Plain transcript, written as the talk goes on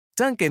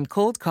Dunkin'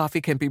 cold coffee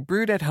can be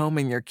brewed at home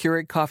in your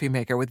Keurig coffee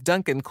maker with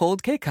Dunkin'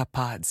 cold K-Cup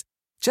pods.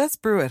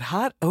 Just brew it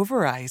hot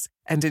over ice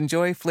and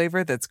enjoy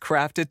flavor that's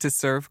crafted to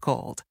serve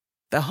cold.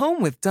 The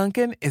home with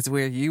Dunkin' is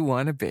where you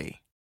want to be.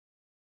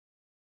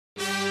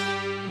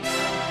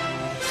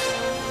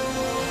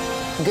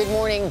 Good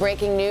morning.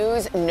 Breaking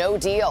news, no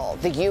deal.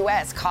 The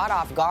U.S. caught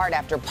off guard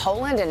after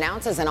Poland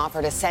announces an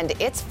offer to send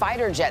its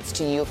fighter jets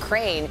to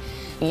Ukraine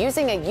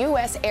using a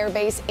U.S.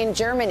 airbase in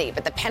Germany.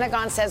 But the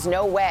Pentagon says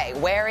no way,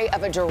 wary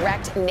of a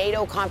direct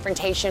NATO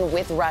confrontation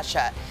with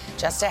Russia.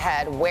 Just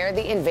ahead, where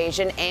the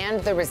invasion and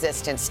the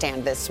resistance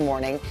stand this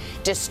morning.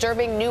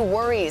 Disturbing new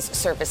worries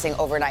surfacing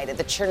overnight at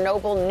the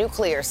Chernobyl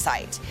nuclear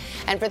site.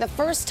 And for the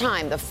first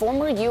time, the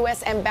former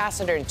U.S.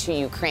 ambassador to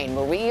Ukraine,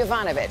 Marie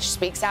Yovanovitch,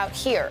 speaks out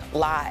here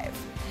live.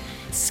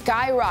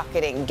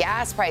 Skyrocketing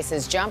gas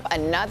prices jump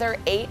another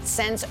 8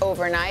 cents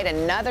overnight,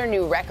 another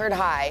new record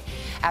high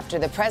after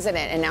the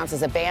president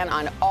announces a ban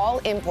on all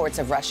imports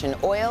of Russian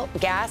oil,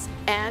 gas,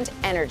 and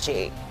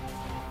energy.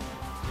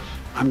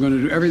 I'm going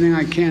to do everything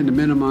I can to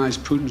minimize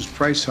Putin's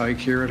price hike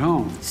here at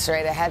home.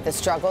 Straight ahead, the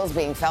struggles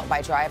being felt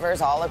by drivers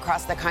all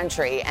across the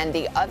country and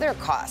the other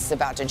costs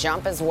about to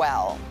jump as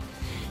well.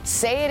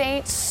 Say it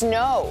ain't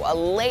snow. A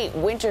late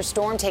winter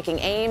storm taking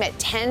aim at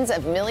tens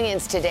of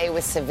millions today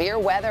with severe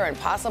weather and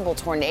possible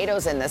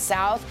tornadoes in the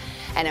south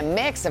and a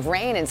mix of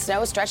rain and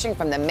snow stretching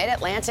from the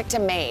mid-Atlantic to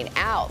Maine.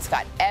 Al's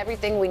got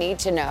everything we need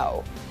to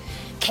know.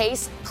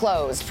 Case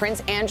closed. Prince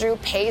Andrew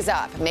pays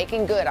up,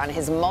 making good on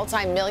his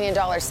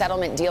multi-million-dollar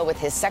settlement deal with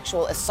his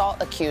sexual assault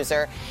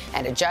accuser,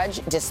 and a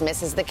judge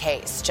dismisses the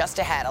case. Just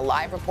ahead, a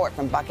live report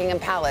from Buckingham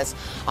Palace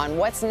on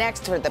what's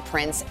next for the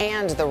prince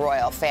and the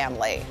royal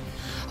family.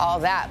 All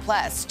that,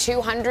 plus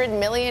 $200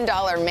 million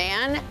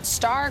man,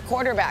 star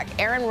quarterback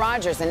Aaron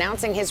Rodgers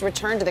announcing his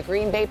return to the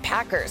Green Bay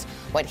Packers.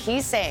 What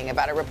he's saying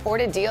about a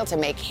reported deal to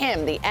make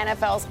him the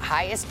NFL's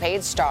highest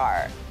paid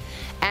star.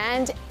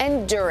 And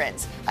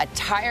endurance. A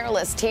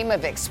tireless team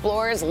of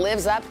explorers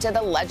lives up to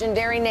the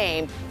legendary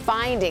name,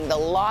 finding the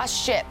lost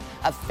ship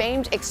of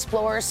famed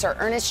explorer Sir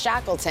Ernest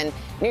Shackleton,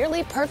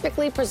 nearly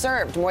perfectly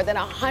preserved more than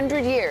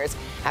 100 years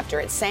after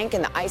it sank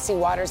in the icy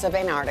waters of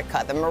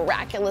Antarctica. The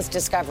miraculous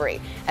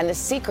discovery and the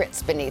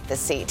secrets beneath the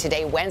sea.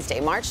 Today, Wednesday,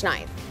 March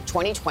 9th,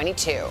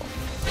 2022.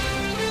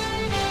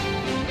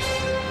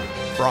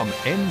 From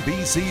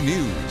NBC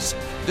News,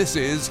 this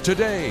is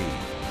Today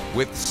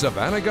with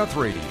Savannah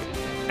Guthrie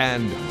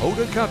and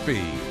Hoda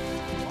Kotb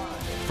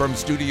from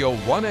Studio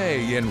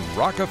 1A in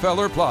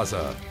Rockefeller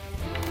Plaza.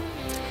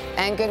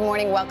 And good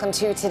morning. Welcome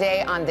to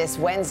Today on this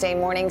Wednesday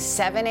morning,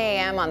 7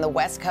 a.m. on the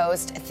West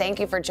Coast. Thank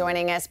you for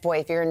joining us. Boy,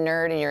 if you're a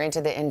nerd and you're into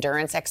the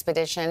endurance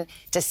expedition,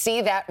 to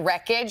see that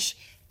wreckage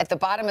at the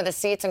bottom of the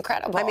sea, it's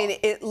incredible. I mean,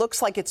 it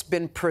looks like it's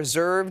been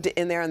preserved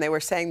in there, and they were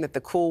saying that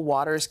the cool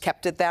waters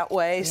kept it that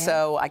way, yeah.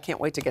 So I can't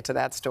wait to get to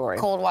that story.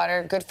 Cold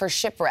water, good for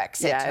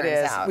shipwrecks, it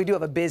turns out. We do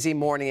have a busy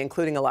morning,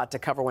 including a lot to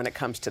cover when it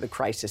comes to the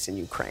crisis in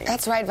Ukraine.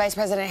 That's right. Vice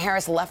President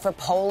Harris left for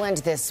Poland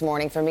this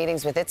morning for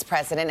meetings with its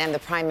president and the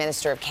Prime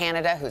Minister of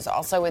Canada, who's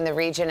also in the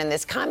region, and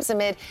this comes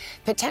amid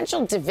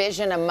potential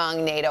division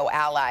among NATO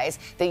allies.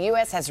 The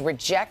U.S. has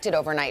rejected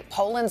overnight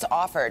Poland's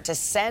offer to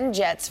send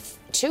jets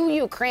to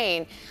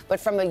Ukraine, but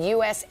from a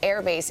U.S.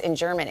 airbase in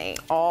Germany.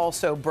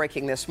 Also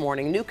breaking this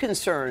morning, new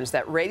concerns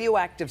that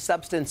radioactive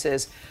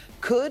substances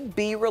could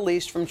be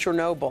released from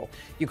Chernobyl.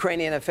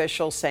 Ukrainian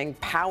officials saying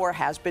power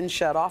has been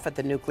shut off at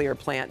the nuclear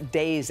plant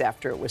days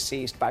after it was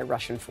seized by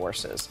Russian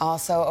forces.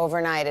 Also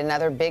overnight,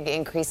 another big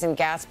increase in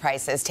gas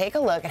prices. Take a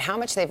look at how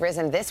much they've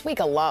risen this week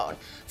alone.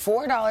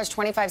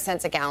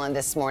 $4.25 a gallon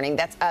this morning.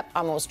 That's up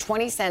almost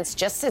 20 cents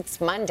just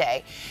since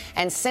Monday.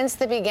 And since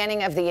the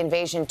beginning of the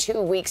invasion 2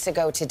 weeks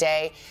ago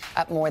today,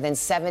 up more than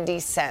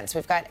 70 cents.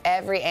 We've got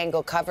every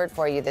angle covered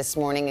for you this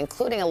morning,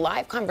 including a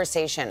live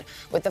conversation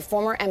with the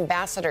former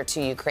ambassador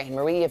to Ukraine,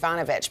 Marie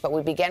Yovanovitch. But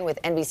we begin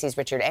with NBC's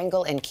Richard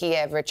Engel in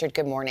Kiev. Richard,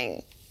 good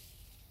morning.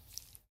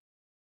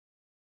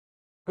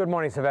 Good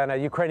morning, Savannah.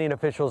 Ukrainian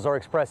officials are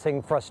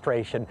expressing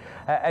frustration.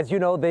 As you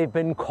know, they've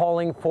been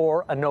calling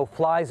for a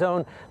no-fly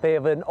zone. They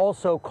have been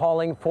also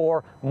calling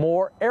for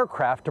more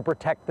aircraft to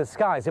protect the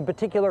skies, in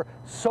particular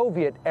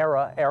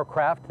Soviet-era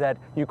aircraft that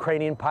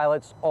Ukrainian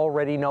pilots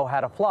already know how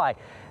to fly.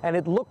 And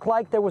it looked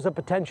like there was a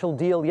potential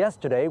deal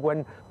yesterday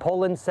when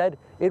Poland said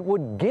it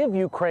would give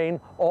Ukraine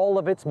all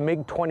of its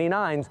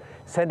MiG-29s,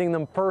 sending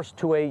them first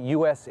to a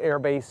U.S.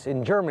 airbase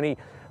in Germany.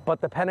 But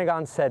the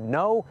Pentagon said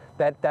no,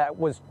 that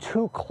was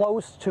too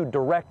close to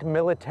direct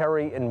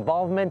military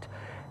involvement,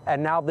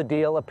 and now the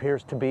deal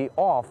appears to be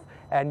off.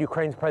 And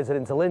Ukraine's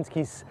President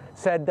Zelensky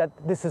said that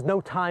this is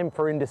no time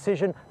for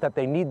indecision, that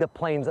they need the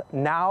planes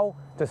now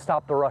to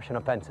stop the Russian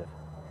offensive.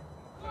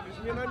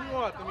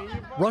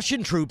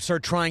 Russian troops are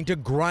trying to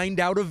grind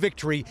out a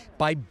victory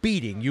by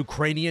beating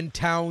Ukrainian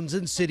towns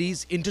and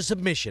cities into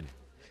submission.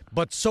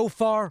 But so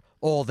far,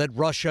 all that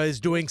Russia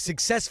is doing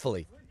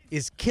successfully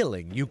is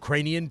killing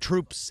Ukrainian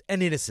troops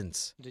and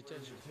innocents.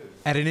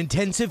 At an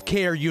intensive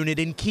care unit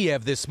in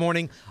Kiev this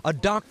morning, a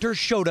doctor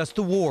showed us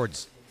the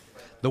wards.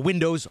 The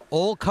windows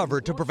all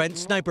covered to prevent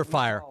sniper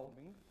fire.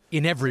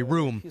 In every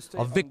room,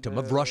 a victim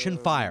of Russian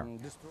fire.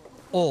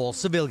 All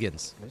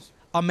civilians.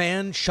 A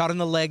man shot in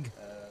the leg,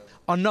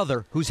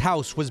 another whose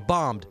house was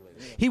bombed.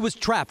 He was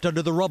trapped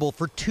under the rubble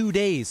for 2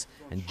 days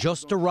and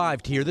just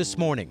arrived here this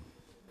morning.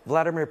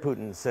 Vladimir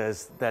Putin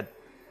says that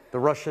the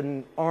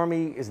Russian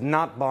army is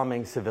not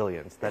bombing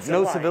civilians, that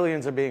no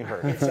civilians are being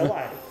hurt. It's a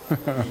lie.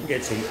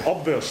 It's an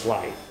obvious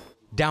lie.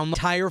 Down the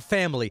entire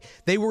family,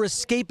 they were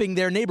escaping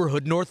their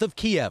neighborhood north of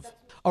Kiev.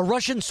 A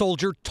Russian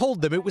soldier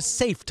told them it was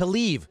safe to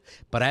leave,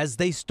 but as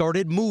they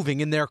started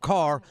moving in their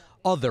car,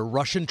 other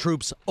Russian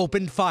troops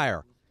opened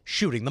fire,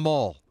 shooting them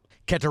all.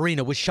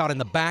 Katerina was shot in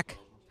the back.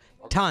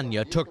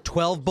 Tanya took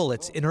 12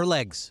 bullets in her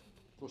legs.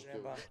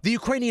 The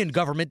Ukrainian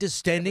government is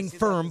standing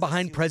firm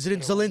behind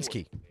President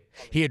Zelensky.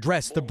 He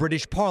addressed the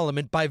British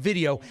Parliament by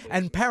video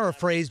and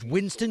paraphrased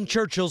Winston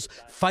Churchill's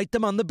 "Fight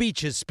them on the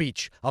beaches"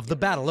 speech of the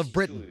Battle of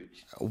Britain.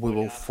 We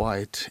will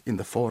fight in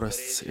the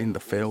forests, in the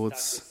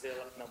fields,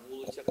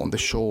 on the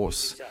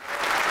shores.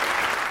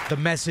 The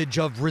message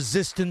of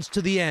resistance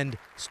to the end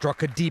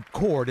struck a deep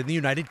chord in the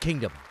United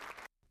Kingdom.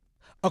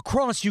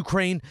 Across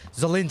Ukraine,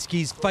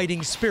 Zelensky's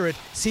fighting spirit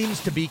seems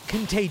to be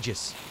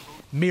contagious.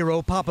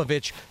 Miro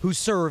Popovich, who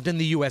served in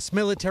the U.S.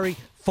 military,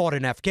 fought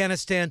in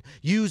Afghanistan,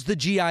 used the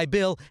GI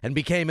Bill, and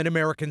became an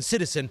American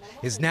citizen,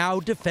 is now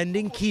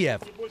defending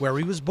Kiev, where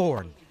he was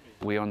born.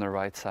 We're on the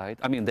right side.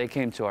 I mean, they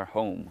came to our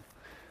home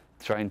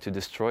trying to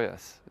destroy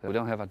us. We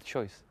don't have a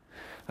choice.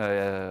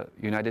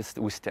 United States,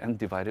 we stand,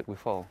 divided we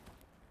fall.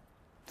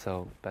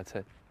 So that's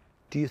it.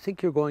 Do you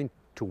think you're going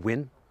to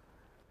win?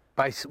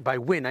 By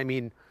win, I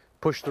mean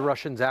push the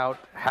Russians out,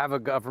 have a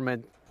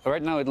government.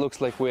 Right now it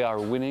looks like we are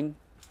winning.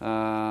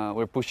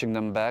 We're pushing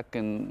them back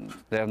and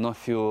they have no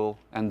fuel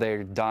and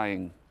they're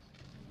dying.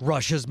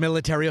 Russia's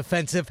military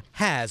offensive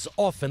has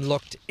often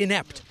looked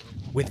inept,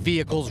 with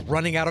vehicles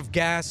running out of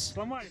gas,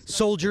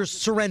 soldiers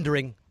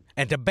surrendering,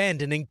 and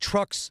abandoning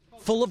trucks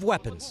full of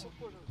weapons.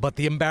 But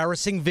the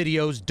embarrassing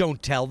videos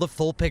don't tell the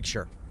full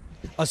picture.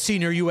 A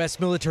senior U.S.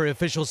 military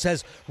official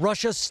says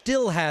Russia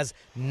still has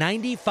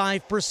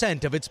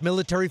 95% of its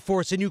military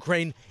force in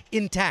Ukraine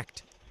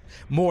intact,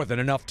 more than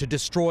enough to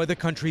destroy the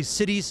country's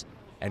cities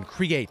and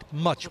create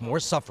much more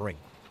suffering.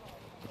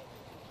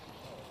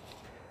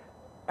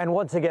 And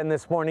once again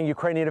this morning,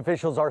 Ukrainian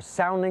officials are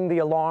sounding the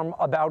alarm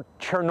about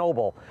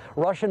Chernobyl.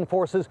 Russian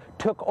forces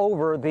took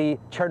over the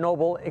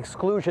Chernobyl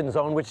exclusion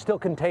zone, which still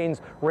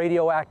contains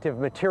radioactive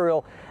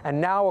material.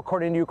 And now,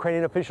 according to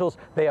Ukrainian officials,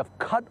 they have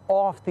cut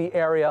off the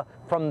area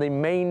from the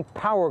main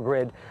power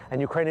grid.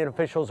 And Ukrainian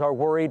officials are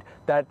worried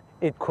that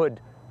it could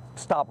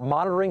stop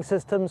monitoring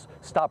systems,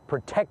 stop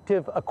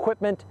protective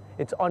equipment.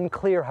 It's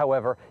unclear,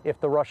 however,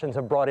 if the Russians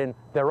have brought in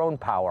their own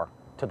power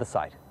to the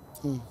site.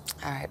 All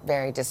right,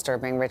 very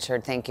disturbing,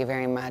 Richard. Thank you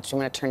very much. I'm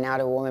going to turn now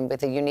to a woman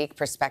with a unique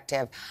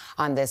perspective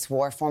on this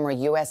war, former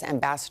U.S.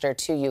 ambassador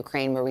to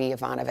Ukraine, Marie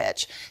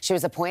Yovanovitch. She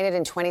was appointed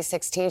in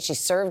 2016. She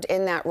served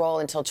in that role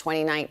until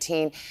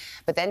 2019,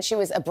 but then she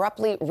was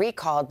abruptly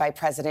recalled by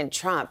President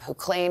Trump, who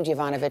claimed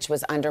Yovanovitch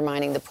was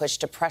undermining the push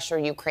to pressure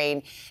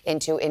Ukraine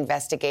into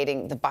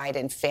investigating the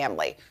Biden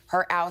family.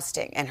 Her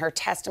ousting and her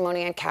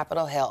testimony on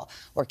Capitol Hill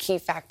were key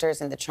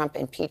factors in the Trump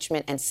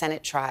impeachment and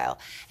Senate trial.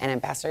 And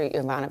Ambassador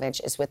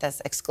Yovanovitch is with us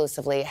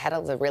exclusively ahead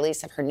of the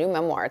release of her new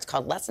memoir. It's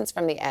called Lessons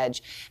from the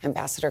Edge.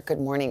 Ambassador, good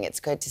morning. It's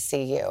good to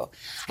see you.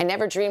 I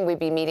never dreamed we'd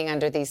be meeting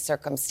under these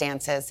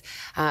circumstances.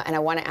 And I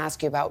want to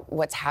ask you about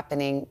what's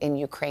happening in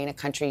Ukraine, a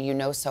country you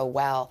know so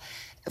well.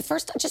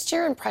 First, just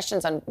your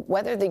impressions on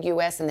whether the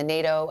U.S. and the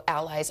NATO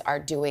allies are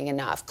doing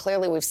enough.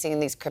 Clearly, we've seen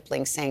these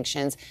crippling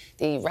sanctions,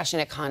 the Russian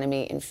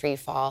economy in free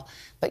fall.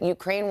 But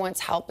Ukraine wants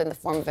help in the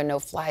form of a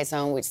no-fly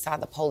zone. We saw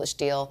the Polish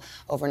deal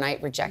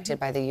overnight rejected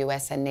by the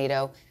U.S. and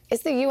NATO.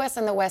 Is the U.S.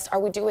 and the West,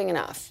 are we doing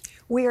enough?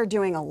 We are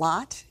doing a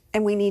lot,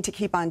 and we need to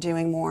keep on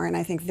doing more. And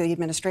I think the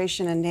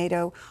administration and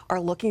NATO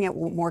are looking at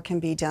what more can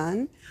be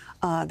done.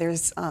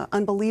 There's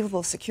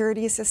unbelievable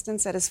security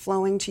assistance that is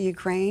flowing to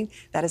Ukraine.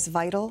 That is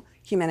vital.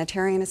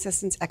 Humanitarian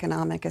assistance,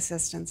 economic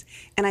assistance.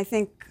 And I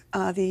think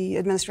the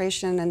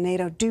administration and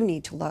NATO do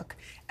need to look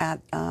at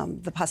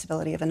the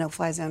possibility of a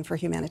no-fly zone for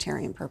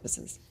humanitarian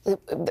purposes.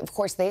 Of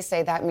course, they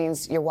say that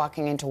means you're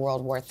walking into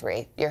World War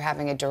III. You're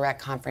having a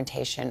direct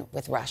confrontation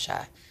with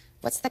Russia.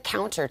 What's the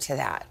counter to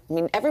that? I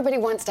mean, everybody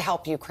wants to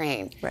help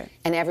Ukraine, right,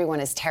 and everyone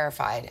is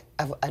terrified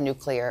of a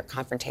nuclear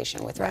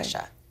confrontation with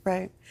Russia.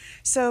 Right.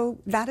 So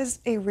that is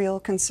a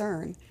real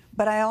concern.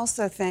 But I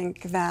also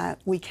think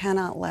that we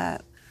cannot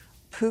let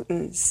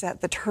Putin set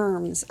the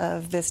terms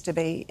of this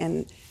debate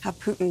and have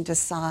Putin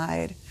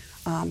decide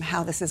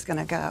how this is going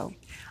to go.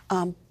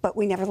 But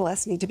we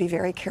nevertheless need to be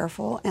very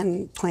careful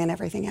and plan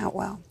everything out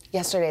well.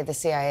 Yesterday, the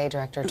CIA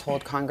director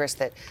told Congress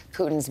that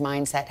Putin's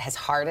mindset has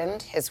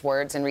hardened. His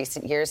words in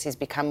recent years, he's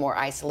become more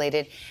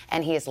isolated,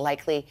 and he is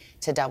likely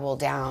to double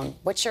down.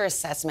 What's your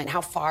assessment? How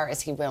far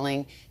is he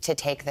willing to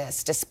take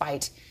this,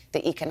 despite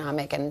the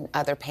economic and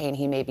other pain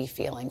he may be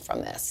feeling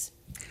from this?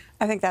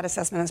 I think that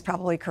assessment is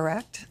probably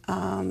correct.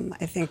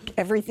 I think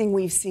everything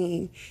we've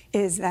seen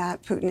is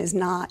that Putin is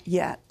not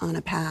yet on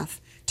a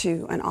path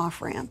to an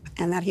off-ramp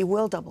and that he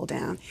will double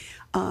down.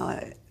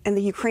 And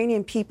the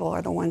Ukrainian people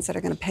are the ones that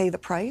are going to pay the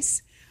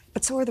price,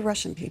 but so are the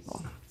Russian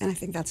people. And I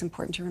think that's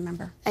important to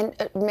remember. And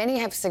many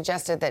have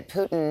suggested that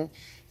Putin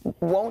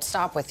won't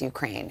stop with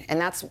Ukraine. And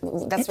that's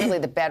really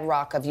the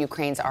bedrock of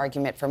Ukraine's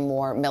argument for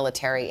more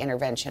military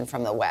intervention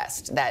from the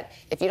West, that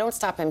if you don't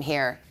stop him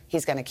here,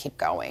 he's going to keep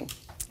going.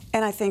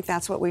 And I think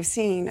that's what we've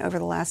seen over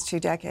the last 2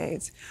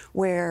 decades,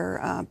 where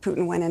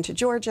Putin went into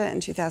Georgia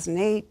in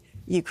 2008,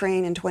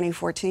 Ukraine in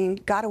 2014,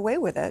 got away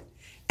with it,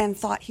 and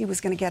thought he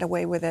was going to get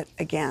away with it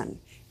again.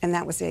 And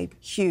that was a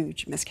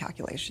huge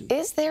miscalculation.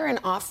 Is there an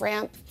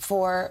off-ramp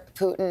for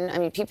Putin? I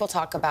mean, people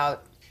talk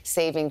about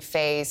saving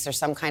face or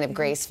some kind of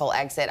graceful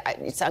exit.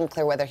 It's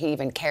unclear whether he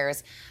even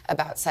cares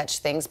about such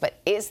things. But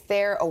is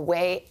there a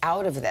way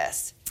out of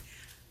this?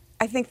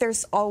 I think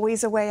there's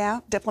always a way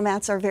out.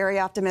 Diplomats are very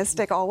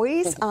optimistic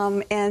always.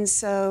 And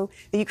so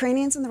the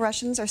Ukrainians and the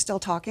Russians are still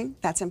talking.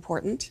 That's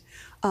important.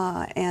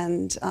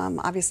 And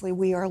obviously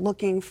we are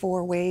looking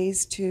for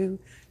ways to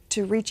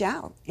reach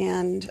out.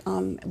 And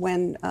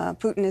when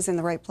Putin is in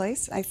the right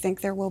place, I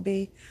think there will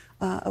be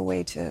a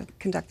way to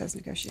conduct those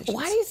negotiations.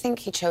 Why do you think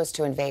he chose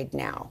to invade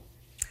now?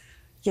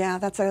 Yeah,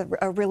 that's a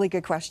really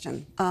good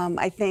question.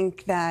 I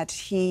think that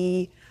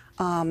he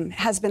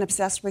has been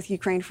obsessed with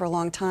Ukraine for a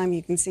long time.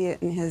 You can see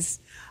it in his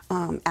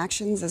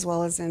actions as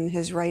well as in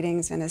his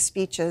writings and his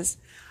speeches.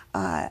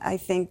 I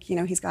think,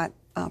 he's got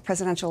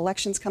presidential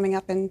elections coming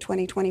up in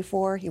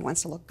 2024. He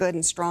wants to look good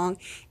and strong,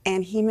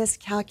 and he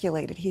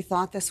miscalculated. He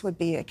thought this would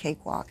be a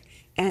cakewalk,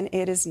 and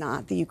it is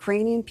not. The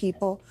Ukrainian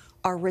people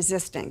are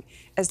resisting,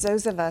 as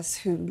those of us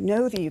who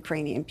know the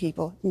Ukrainian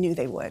people knew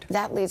they would.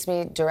 That leads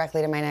me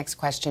directly to my next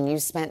question. You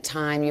spent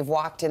time, you've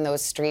walked in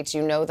those streets,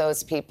 you know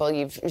those people,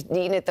 you've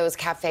eaten at those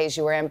cafes,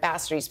 you were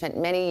ambassador, you spent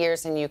many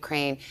years in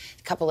Ukraine,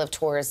 a couple of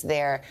tours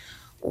there.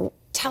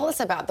 Tell us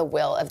about the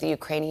will of the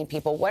Ukrainian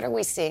people. What are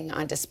we seeing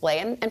on display?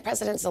 And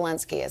President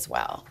Zelensky as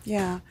well.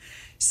 Yeah.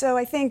 So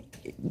I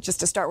think, just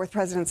to start with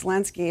President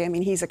Zelensky, I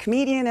mean, he's a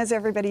comedian, as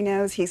everybody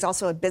knows. He's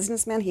also a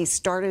businessman. He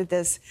started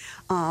this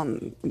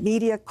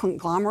media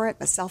conglomerate,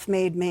 a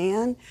self-made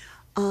man,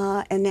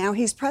 and now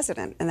he's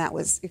president, and that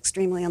was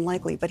extremely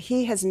unlikely. But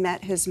he has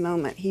met his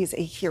moment. He's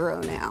a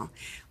hero now,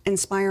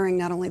 inspiring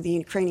not only the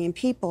Ukrainian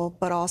people,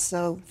 but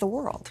also the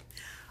world.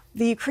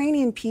 The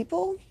Ukrainian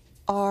people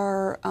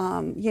are,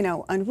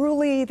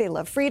 unruly. They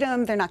love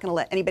freedom. They're not going to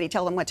let anybody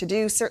tell them what to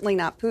do, certainly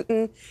not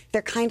Putin.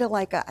 They're kind of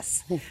like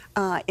us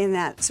in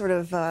that sort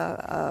of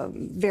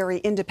very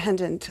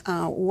independent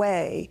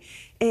way.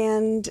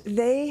 And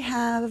they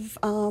have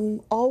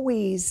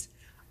always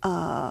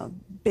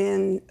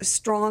been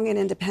strong and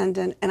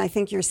independent, and I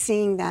think you're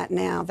seeing that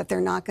now, that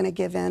they're not going to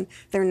give in,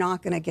 they're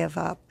not going to give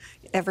up.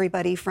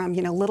 Everybody from,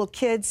 little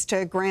kids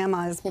to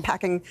grandmas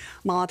packing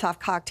Molotov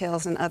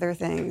cocktails and other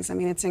things. I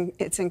mean,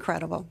 it's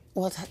incredible.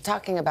 Well,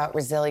 talking about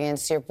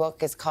resilience, your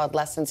book is called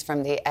Lessons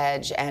from the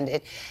Edge, and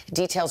it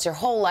details your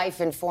whole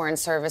life in foreign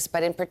service,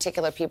 but in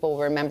particular, people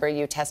will remember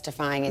you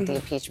testifying at the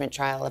impeachment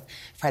trial of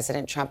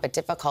President Trump, a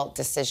difficult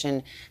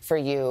decision for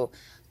you.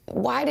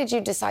 Why did you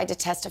decide to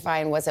testify,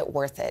 and was it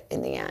worth it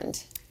in the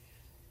end?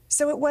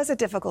 So it was a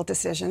difficult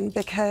decision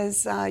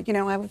because,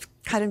 I've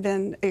kind of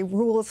been a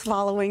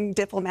rules-following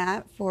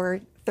diplomat for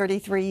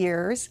 33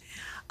 years,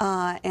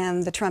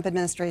 and the Trump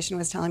administration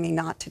was telling me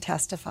not to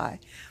testify.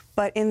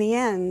 But in the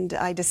end,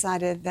 I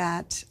decided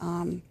that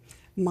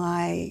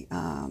my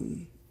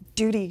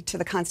duty to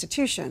the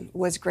Constitution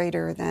was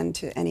greater than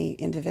to any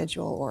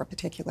individual or a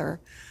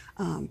particular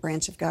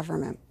branch of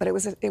government. But it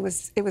was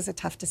a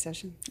tough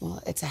decision.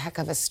 Well, it's a heck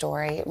of a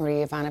story.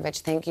 Marie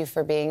Yovanovitch, thank you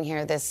for being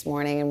here this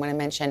morning. And want to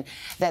mention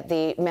that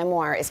the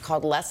memoir is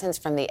called Lessons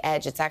from the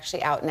Edge. It's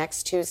actually out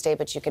next Tuesday,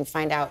 but you can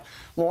find out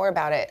more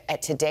about it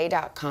at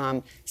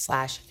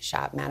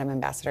today.com/shop. Madam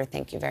Ambassador,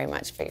 thank you very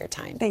much for your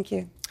time. Thank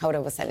you.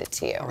 Hoda will send it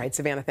to you. All right,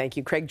 Savannah, thank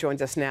you. Craig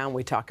joins us now, and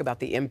we talk about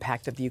the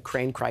impact of the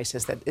Ukraine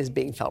crisis that is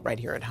being felt right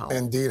here at home.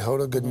 Indeed,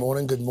 Hoda, good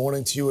morning. Good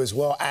morning to you as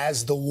well.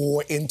 As the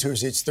war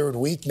enters its 3rd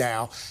week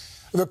now,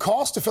 the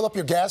cost to fill up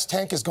your gas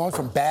tank has gone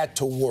from bad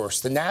to worse.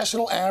 The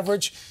national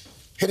average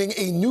hitting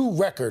a new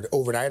record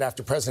overnight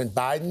after President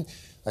Biden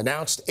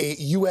announced a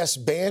U.S.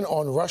 ban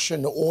on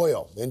Russian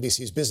oil.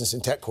 NBC's business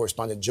and tech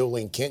correspondent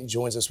Jolene Kent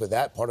joins us with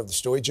that part of the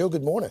story. Joe,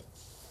 good morning.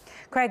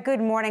 Craig,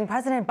 good morning.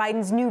 President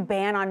Biden's new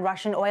ban on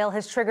Russian oil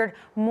has triggered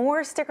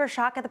more sticker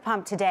shock at the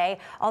pump today.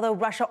 Although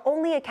Russia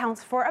only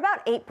accounts for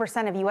about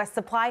 8% of U.S.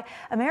 supply,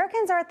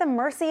 Americans are at the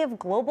mercy of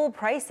global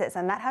prices,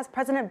 and that has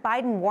President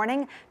Biden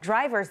warning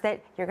drivers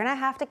that you're going to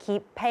have to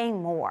keep paying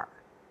more.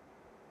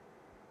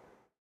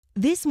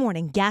 This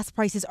morning, gas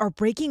prices are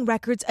breaking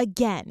records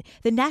again.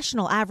 The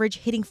national average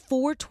hitting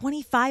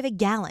 $4.25 a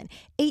gallon,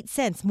 8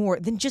 cents more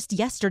than just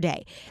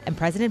yesterday. And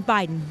President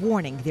Biden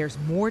warning there's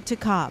more to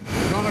come.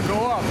 It's going to go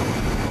up.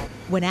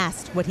 When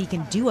asked what he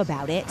can do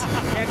about it,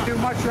 Can't do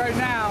much right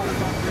now.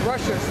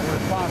 Russia's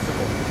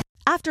responsible.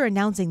 After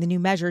announcing the new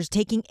measures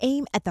taking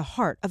aim at the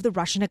heart of the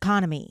Russian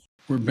economy.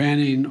 We're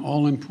banning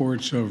all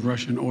imports of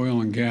Russian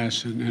oil and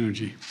gas and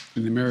energy,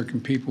 and the American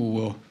people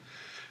will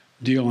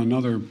deal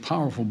another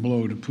powerful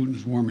blow to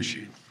Putin's war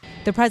machine.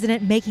 The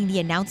president making the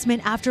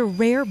announcement after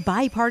rare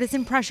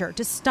bipartisan pressure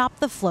to stop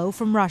the flow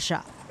from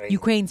Russia.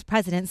 Ukraine's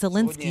President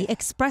Zelensky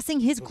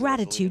expressing his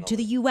gratitude to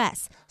the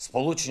U.S.,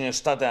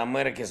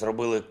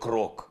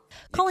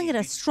 calling it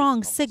a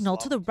strong signal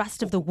to the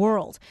rest of the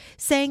world,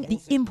 saying the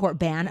import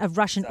ban of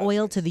Russian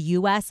oil to the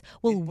U.S.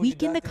 will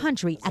weaken the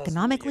country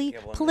economically,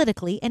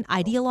 politically, and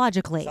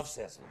ideologically.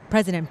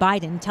 President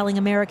Biden telling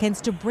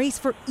Americans to brace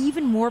for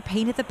even more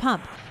pain at the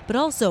pump, but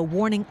also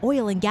warning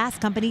oil and gas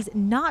companies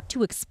not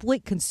to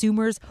exploit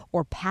consumers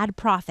or pad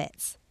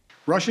profits.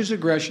 Russia's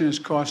aggression is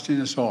costing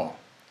us all,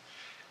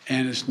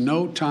 and it's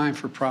no time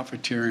for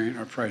profiteering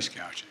or price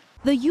gouging.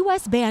 The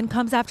U.S. ban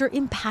comes after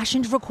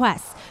impassioned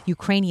requests.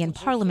 Ukrainian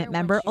parliament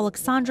member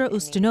Alexandra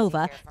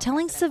Ustinova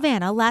telling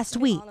Savannah last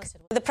week.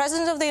 The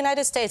president of the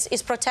United States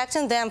is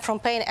protecting them from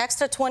paying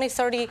extra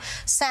 20-30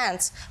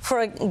 cents for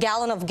a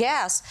gallon of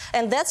gas,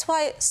 and that's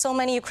why so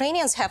many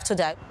Ukrainians have to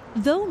die.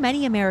 Though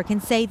many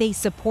Americans say they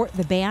support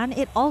the ban,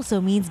 it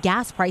also means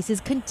gas prices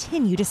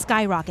continue to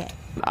skyrocket.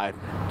 I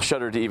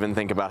shudder to even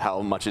think about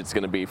how much it's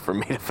going to be for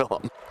me to fill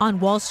them. On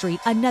Wall Street,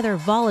 another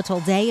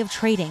volatile day of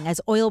trading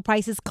as oil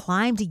prices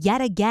climbed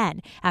yet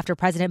again after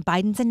President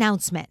Biden's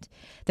announcement.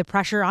 The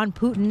pressure on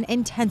Putin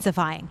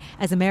intensifying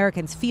as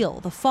Americans feel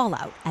the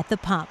fallout at the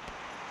pump.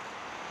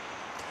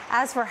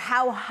 As for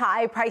how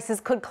high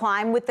prices could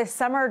climb with the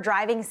summer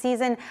driving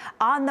season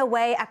on the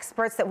way,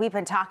 experts that we've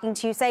been talking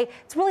to say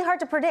it's really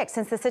hard to predict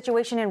since the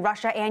situation in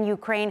Russia and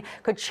Ukraine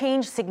could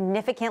change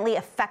significantly,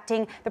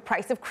 affecting the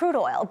price of crude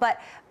oil.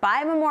 But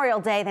by Memorial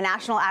Day, the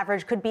national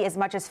average could be as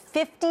much as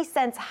 50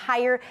 cents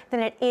higher than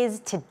it is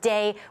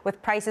today,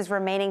 with prices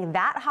remaining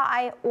that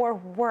high or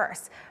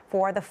worse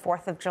for the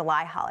 4th of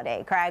July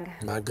holiday. Craig?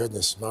 My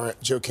goodness. All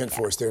right. Joe Kent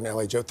for us there in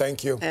L.A. Joe,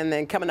 thank you. And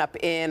then coming up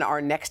in our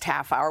next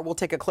half hour, we'll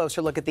take a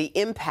closer look at the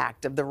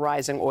impact of the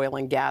rising oil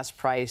and gas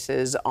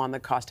prices on the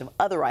cost of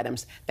other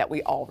items that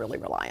we all really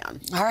rely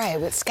on. All right,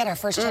 let's get our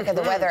first check of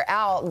the weather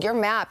out. Your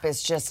map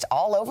is just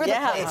all over the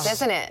place,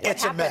 isn't it?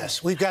 It's a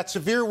mess. We've got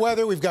severe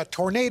weather. We've got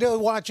tornado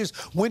watches,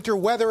 winter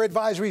weather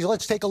advisories.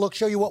 Let's take a look,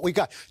 show you what we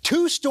got.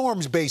 2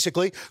 storms,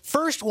 basically.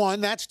 First one,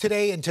 that's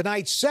today and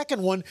tonight.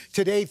 Second one,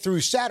 today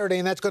through Saturday,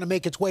 and that's going to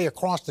make its way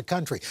across the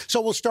country. So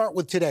we'll start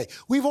with today.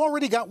 We've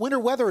already got winter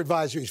weather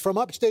advisories from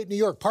upstate New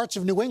York, parts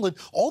of New England,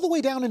 all the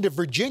way down into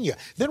Virginia.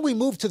 Then we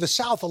move to the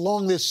south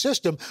along this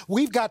system.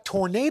 We've got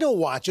tornado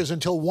watches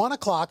until 1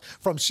 o'clock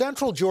from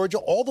central Georgia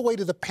all the way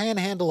to the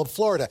panhandle of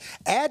Florida.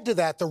 Add to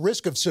that the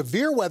risk of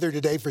severe weather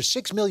today for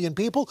 6 million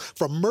people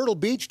from Myrtle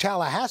Beach,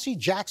 Tallahassee,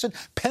 Jackson,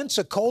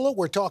 Pensacola.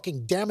 We're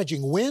talking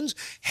damaging winds,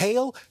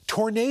 hail,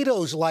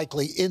 tornadoes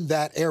likely in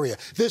that area.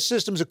 This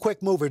system's a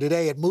quick mover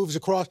today. It moves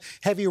across,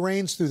 heavy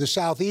rains through the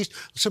southeast,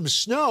 some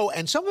snow,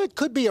 and some of it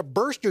could be a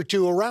burst or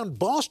two around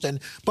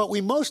Boston, but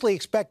we mostly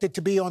expect it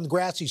to be on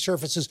grassy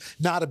surfaces,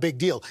 not a big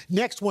deal.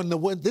 Next one,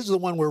 this is the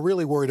one we're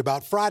really worried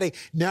about. Friday,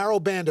 narrow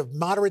band of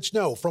moderate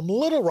snow from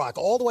Little Rock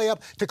all the way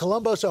up to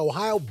Columbus,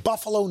 Ohio,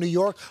 Buffalo, New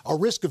York, a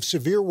risk of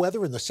severe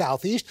weather in the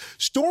southeast.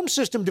 Storm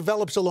system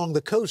develops along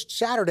the coast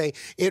Saturday.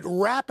 It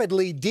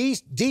rapidly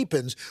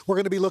deepens. We're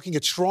going to be looking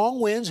at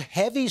strong winds,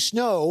 heavy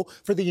snow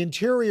for the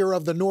interior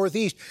of the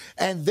northeast,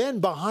 and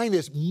then behind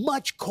this,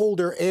 much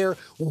colder air,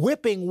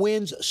 whipping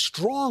winds,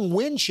 strong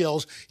wind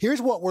chills. Here's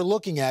what we're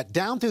looking at.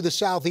 Down through the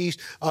southeast,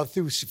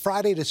 through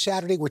Friday to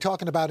Saturday, we're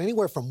talking about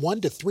anywhere from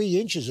 1 to 3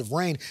 inches of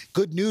rain.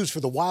 Good news for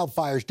the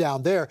wildfires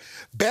down there.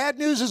 Bad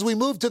news as we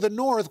move to the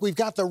north, we've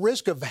got the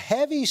risk of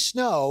heavy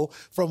snow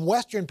from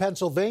western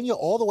Pennsylvania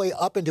all the way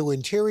up into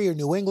interior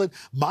New England.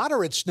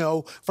 Moderate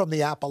snow from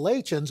the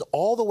Appalachians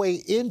all the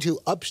way into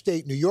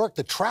upstate New York.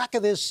 The track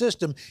of this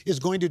system is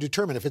going to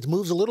determine if it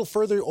moves a little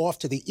further off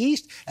to the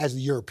east, as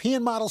the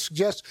European model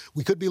suggests,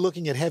 we could be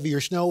looking at heavier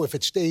snow. If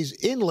it stays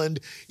inland,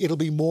 it'll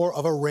be more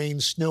of a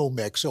rain-snow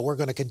mix. So we're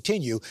going to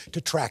continue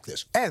to track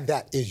this. And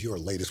that is your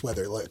latest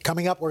weather.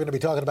 Coming up, we're going to be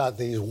talking about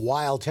these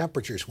wild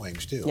temperature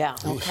swings, too. Yeah.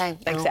 Okay.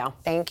 Thanks, Al.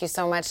 Thank you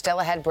so much. Still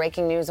ahead,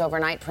 breaking news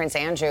overnight. Prince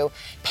Andrew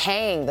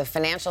paying the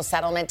financial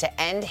settlement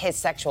to end his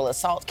sexual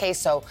assault case.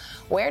 So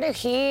where do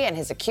he and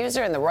his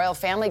accuser and the royal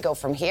family go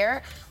from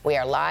here? We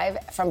are live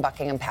from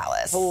Buckingham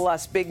Palace.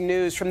 Plus, big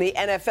news from the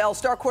NFL.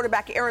 Star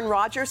quarterback Aaron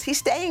Rodgers, he's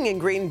staying in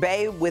Green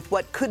Bay with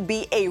what could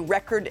be a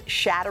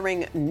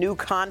record-shattering new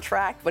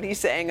contract. What he's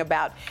saying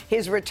about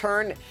his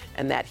return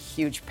and that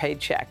huge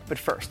paycheck. But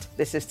first,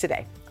 this is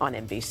Today on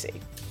NBC.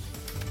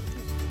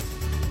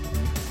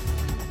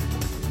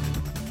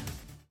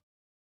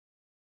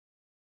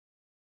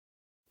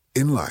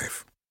 In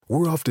life,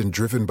 we're often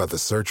driven by the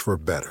search for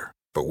better.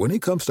 But when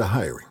it comes to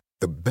hiring,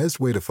 the best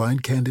way to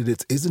find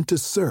candidates isn't to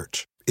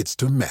search, it's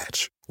to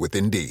match with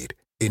Indeed.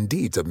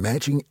 Indeed's a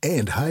matching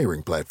and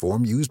hiring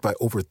platform used by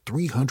over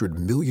 300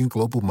 million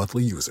global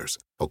monthly users,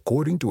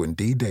 according to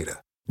Indeed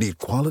data. Need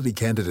quality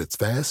candidates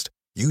fast?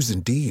 Use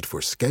Indeed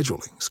for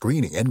scheduling,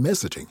 screening, and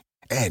messaging,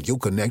 and you'll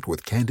connect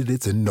with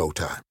candidates in no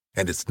time.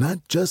 And it's not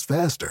just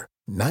faster.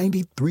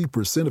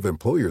 93% of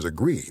employers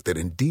agree that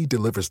Indeed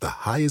delivers the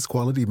highest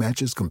quality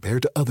matches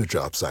compared to other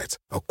job sites,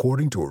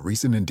 according to a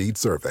recent Indeed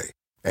survey.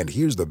 And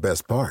here's the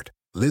best part.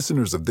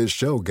 Listeners of this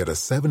show get a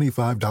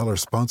 $75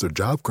 sponsored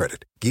job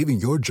credit, giving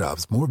your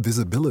jobs more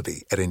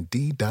visibility at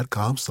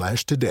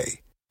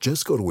Indeed.com/today.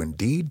 Just go to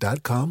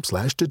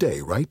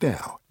Indeed.com/today right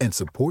now and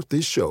support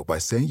this show by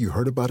saying you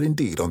heard about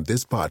Indeed on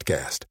this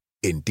podcast.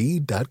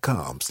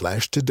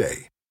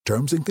 Indeed.com/today.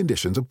 Terms and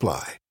conditions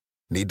apply.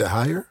 Need to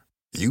hire?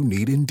 You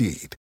need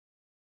Indeed.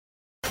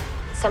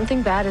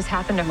 Something bad has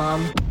happened to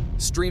Mom.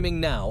 Streaming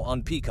now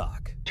on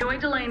Peacock. Joy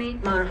Delaney,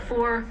 mother of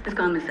 4, has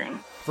gone missing.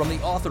 From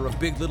the author of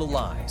Big Little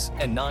Lies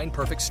and 9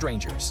 Perfect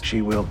Strangers.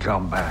 She will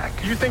come back.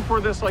 You think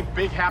we're this,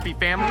 big, happy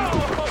family? I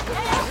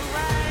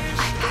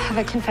have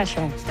a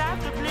confession.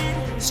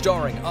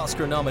 Starring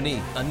Oscar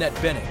nominee Annette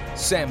Bening,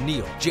 Sam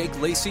Neill, Jake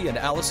Lacey, and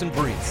Allison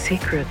Brie.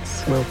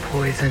 Secrets will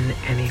poison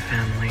any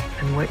family,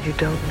 and what you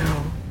don't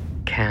know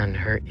can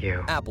hurt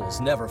you.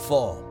 Apples Never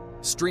Fall.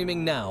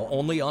 Streaming now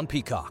only on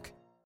Peacock.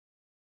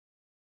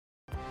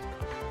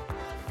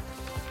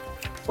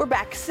 We're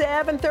back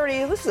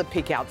 7:30. This is a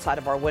peek outside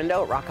of our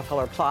window at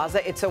Rockefeller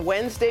Plaza. It's a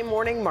Wednesday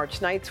morning,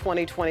 March 9th,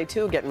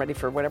 2022. Getting ready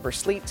for whatever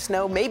sleet,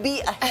 snow may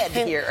be ahead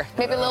here.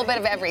 Maybe a little bit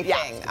of everything.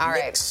 Yeah. All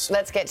right,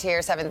 let's get to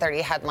your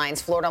 7:30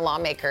 headlines. Florida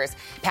lawmakers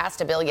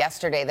passed a bill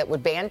yesterday that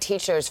would ban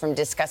teachers from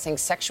discussing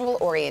sexual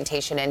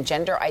orientation and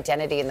gender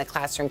identity in the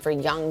classroom for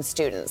young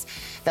students.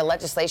 The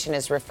legislation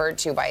is referred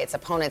to by its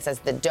opponents as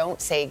the Don't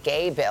Say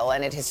Gay bill,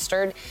 and it has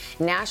stirred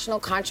national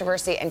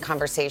controversy and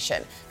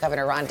conversation.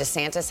 Governor Ron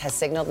DeSantis has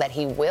signaled that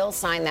he will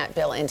sign that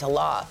bill into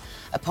law.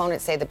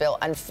 Opponents say the bill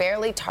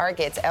unfairly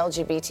targets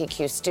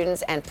LGBTQ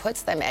students and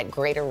puts them at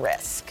greater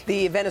risk.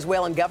 The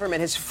Venezuelan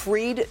government has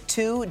freed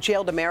 2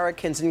 jailed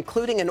Americans,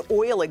 including an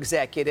oil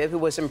executive who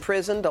was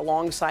imprisoned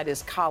alongside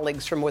his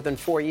colleagues for more than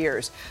 4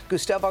 years.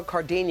 Gustavo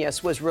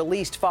Cardenas was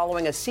released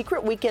following a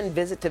secret weekend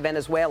visit to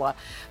Venezuela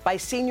by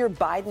senior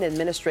Biden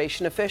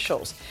administration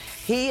officials.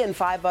 He and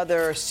 5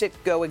 other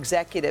Citgo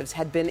executives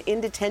had been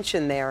in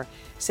detention there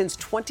since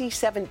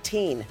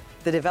 2017.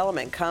 The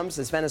development comes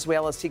as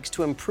Venezuela seeks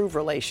to improve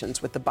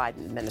relations with the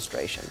Biden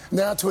administration.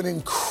 Now to an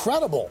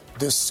incredible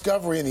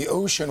discovery in the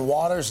ocean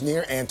waters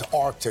near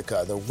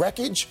Antarctica. The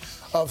wreckage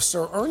of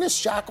Sir Ernest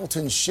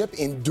Shackleton's ship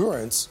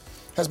Endurance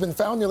has been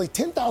found nearly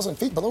 10,000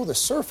 feet below the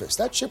surface.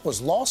 That ship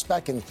was lost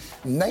back in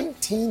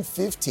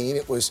 1915.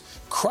 It was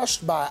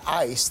crushed by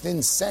ice,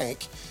 then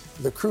sank.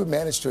 The crew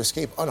managed to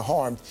escape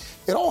unharmed.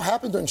 It all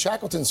happened during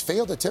Shackleton's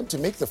failed attempt to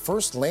make the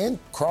first land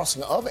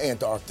crossing of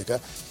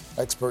Antarctica.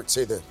 Experts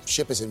say the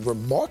ship is in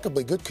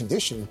remarkably good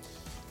condition.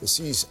 The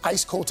sea's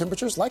ice-cold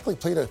temperatures likely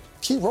played a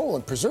key role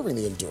in preserving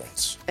the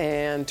Endurance.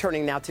 And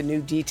turning now to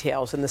new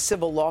details in the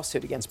civil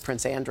lawsuit against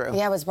Prince Andrew.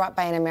 Yeah, it was brought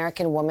by an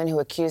American woman who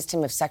accused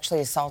him of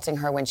sexually assaulting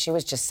her when she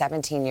was just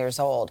 17 years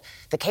old.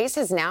 The case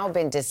has now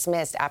been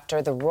dismissed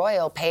after the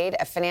royal paid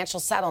a financial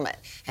settlement.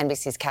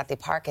 NBC's Kathy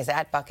Park is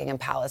at Buckingham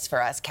Palace for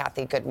us.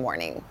 Kathy, good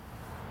morning.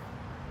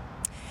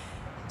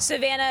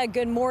 Savannah,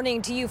 good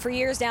morning to you. For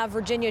years now,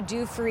 Virginia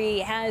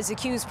Giuffre has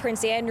accused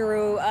Prince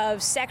Andrew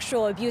of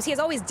sexual abuse. He has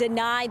always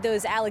denied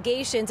those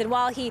allegations, and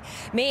while he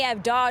may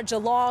have dodged a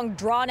long,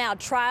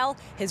 drawn-out trial,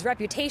 his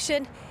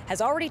reputation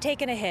has already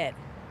taken a hit.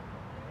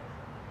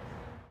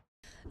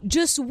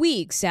 Just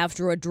weeks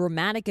after a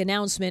dramatic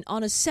announcement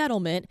on a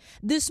settlement,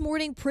 this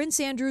morning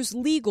Prince Andrew's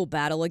legal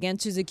battle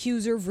against his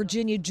accuser,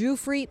 Virginia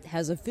Giuffre,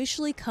 has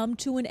officially come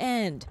to an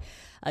end.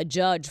 A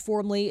judge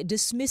formally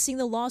dismissing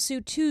the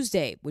lawsuit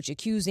Tuesday, which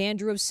accused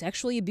Andrew of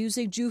sexually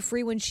abusing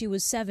Giuffre when she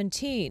was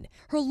 17.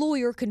 Her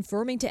lawyer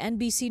confirming to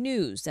NBC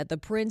News that the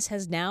prince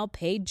has now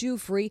paid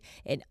Giuffre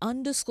an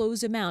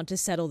undisclosed amount to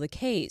settle the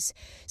case,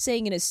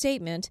 saying in a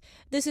statement,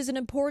 "This is an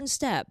important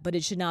step, but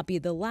it should not be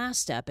the last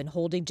step in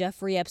holding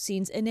Jeffrey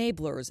Epstein's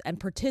enablers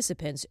and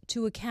participants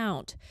to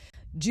account."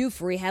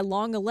 Giuffre had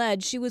long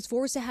alleged she was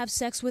forced to have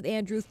sex with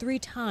Andrew 3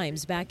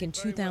 times back in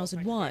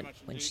 2001,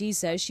 when she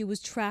says she was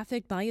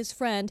trafficked by his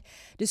friend,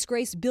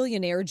 disgraced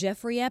billionaire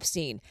Jeffrey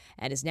Epstein,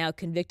 and his now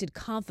convicted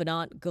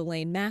confidant,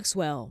 Ghislaine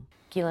Maxwell.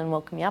 Ghislaine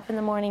woke me up in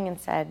the morning and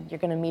said, "You're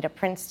going to meet a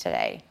prince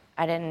today."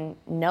 I didn't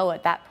know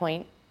at that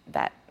point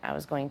that I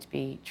was going to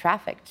be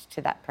trafficked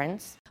to that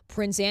prince.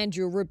 Prince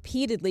Andrew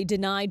repeatedly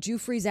denied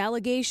Giuffre's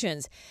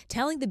allegations,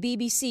 telling the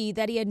BBC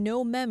that he had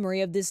no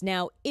memory of this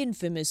now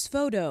infamous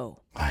photo.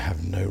 I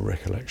have no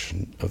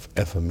recollection of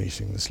ever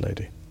meeting this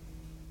lady.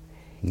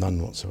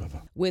 None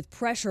whatsoever. With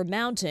pressure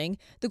mounting,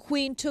 the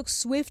Queen took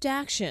swift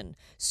action,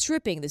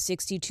 stripping the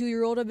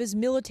 62-year-old of his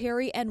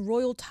military and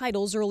royal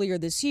titles earlier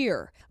this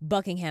year.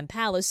 Buckingham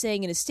Palace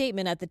saying in a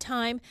statement at the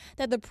time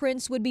that the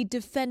prince would be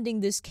defending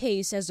this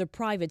case as a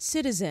private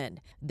citizen.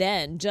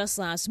 Then, just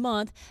last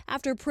month,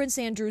 after Prince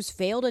Andrew's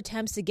failed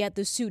attempts to get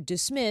the suit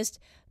dismissed,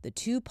 the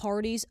 2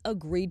 parties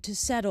agreed to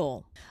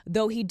settle.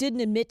 Though he didn't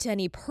admit to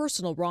any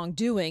personal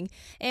wrongdoing,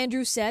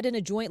 Andrew said in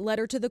a joint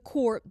letter to the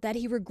court that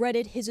he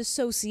regretted his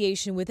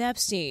association with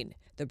Epstein.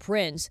 The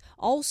prince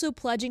also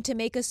pledging to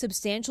make a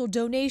substantial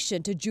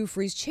donation to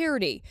Giuffre's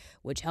charity,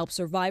 which helps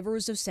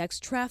survivors of sex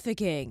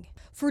trafficking.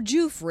 For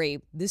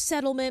Giuffre, the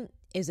settlement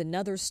is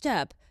another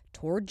step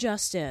toward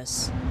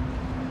justice.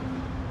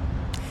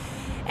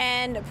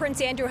 And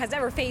Prince Andrew has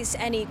never faced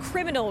any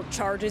criminal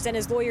charges, and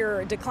his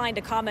lawyer declined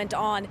to comment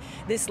on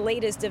this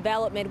latest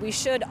development. We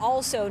should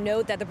also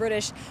note that the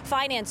British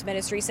Finance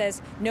Ministry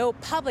says no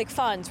public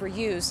funds were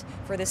used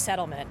for this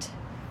settlement.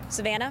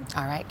 Savannah?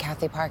 All right,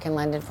 Kathy Park in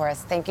London for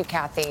us. Thank you,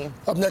 Kathy.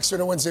 Up next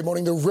on a Wednesday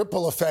morning, the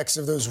ripple effects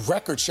of those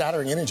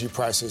record-shattering energy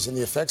prices, and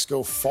the effects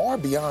go far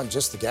beyond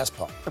just the gas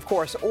pump. Of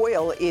course,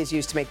 oil is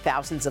used to make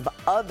thousands of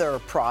other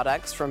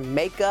products, from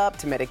makeup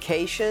to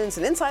medications.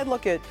 An inside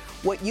look at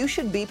what you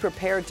should be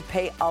prepared to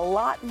pay a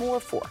lot more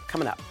for,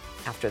 coming up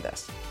after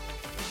this.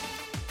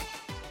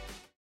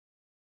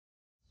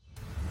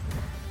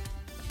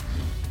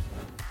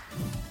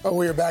 Oh,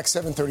 we are back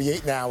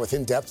 7:38 now with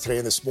In Depth today,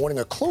 and this morning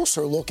a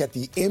closer look at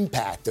the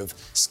impact of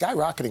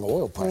skyrocketing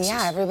oil prices.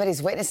 Yeah,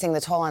 everybody's witnessing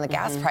the toll on the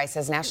gas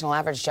prices. National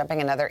average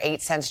jumping another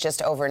 8 cents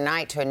just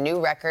overnight to a new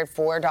record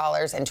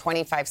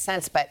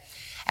 $4.25. But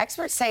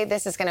experts say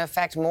this is going to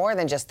affect more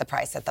than just the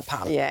price at the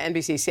pump. Yeah,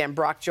 NBC's Sam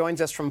Brock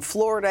joins us from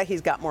Florida.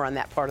 He's got more on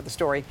that part of the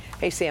story.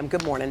 Hey, Sam,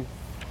 good morning.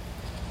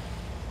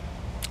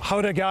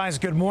 Hoda, guys,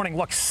 good morning.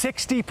 Look,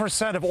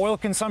 60% of oil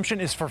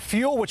consumption is for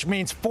fuel, which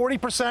means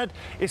 40%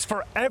 is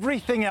for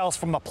everything else,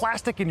 from the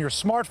plastic in your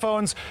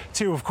smartphones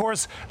to, of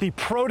course, the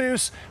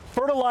produce,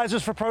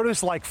 fertilizers for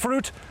produce like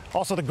fruit,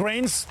 also the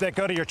grains that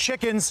go to your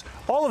chickens,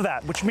 all of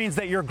that, which means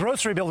that your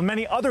grocery bill and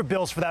many other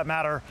bills, for that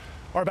matter,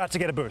 are about to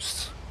get a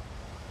boost.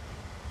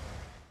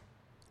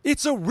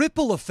 It's a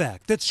ripple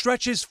effect that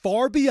stretches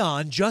far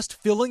beyond just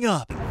filling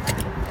up.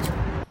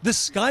 The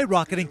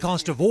skyrocketing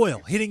cost of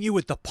oil hitting you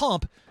at the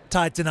pump,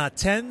 tied to not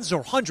tens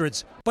or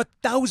hundreds, but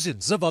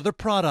thousands of other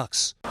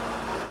products.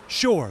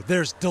 Sure,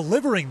 there's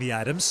delivering the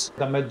items.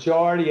 The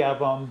majority of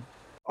them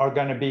are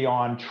going to be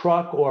on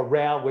truck or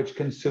rail, which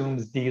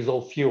consumes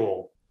diesel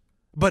fuel.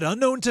 But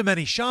unknown to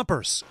many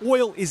shoppers,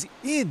 oil is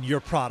in your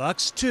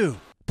products too.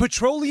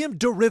 Petroleum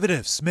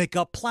derivatives make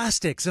up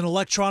plastics and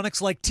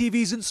electronics like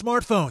TVs and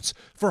smartphones.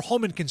 For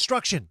home and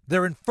construction,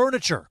 they're in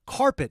furniture,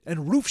 carpet,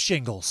 and roof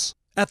shingles.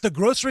 At the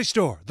grocery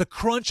store, the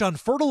crunch on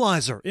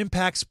fertilizer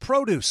impacts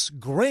produce,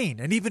 grain,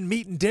 and even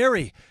meat and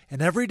dairy.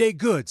 And everyday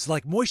goods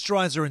like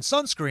moisturizer and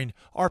sunscreen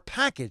are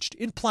packaged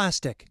in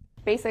plastic.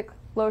 Basic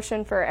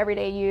lotion for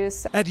everyday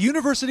use. At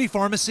University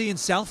Pharmacy in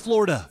South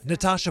Florida,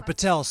 Natasha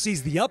Patel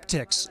sees the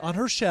upticks on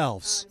her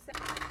shelves.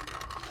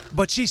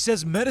 But she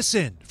says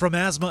medicine, from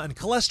asthma and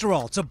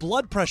cholesterol to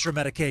blood pressure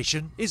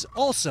medication, is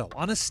also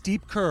on a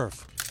steep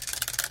curve.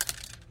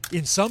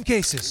 In some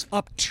cases,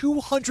 up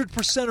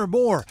 200% or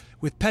more,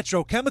 with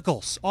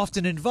petrochemicals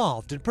often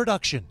involved in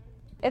production.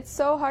 It's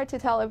so hard to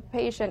tell a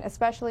patient,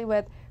 especially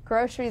with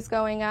groceries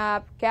going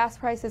up, gas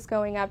prices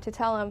going up, to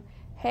tell them,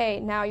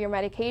 hey, now your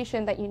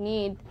medication that you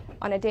need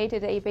on a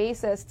day-to-day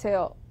basis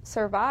to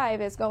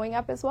survive is going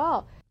up as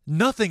well.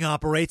 Nothing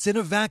operates in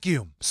a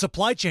vacuum.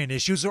 Supply chain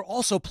issues are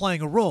also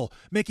playing a role,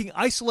 making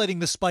isolating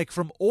the spike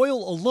from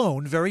oil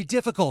alone very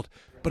difficult.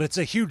 But it's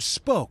a huge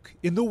spoke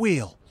in the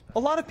wheel. A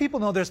lot of people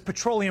know there's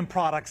petroleum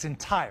products in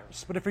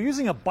tires, but if you're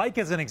using a bike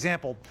as an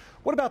example,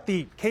 what about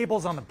the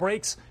cables on the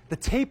brakes, the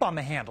tape on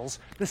the handles,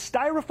 the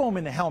styrofoam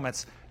in the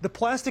helmets, the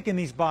plastic in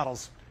these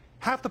bottles?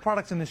 Half the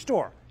products in the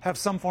store have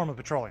some form of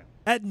petroleum.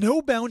 At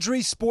No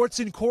Boundaries Sports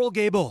in Coral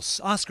Gables,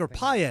 Oscar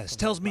Paez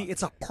tells me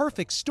it's a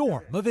perfect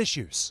storm of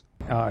issues.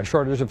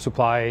 Shortage of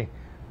supply,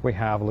 we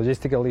have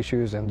logistical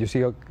issues, and you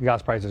see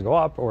gas prices go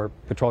up or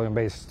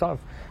petroleum-based stuff,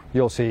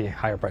 you'll see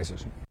higher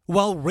prices.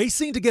 While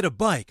racing to get a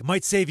bike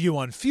might save you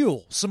on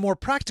fuel, some more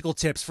practical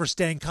tips for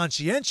staying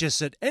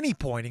conscientious at any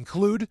point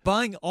include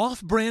buying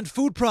off-brand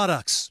food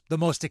products. The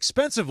most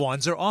expensive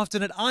ones are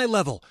often at eye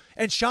level,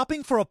 and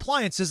shopping for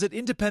appliances at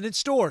independent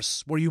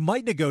stores where you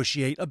might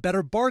negotiate a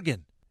better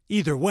bargain.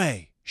 Either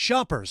way,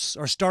 shoppers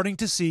are starting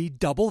to see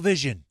double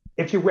vision.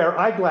 If you wear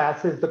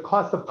eyeglasses, the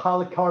cost of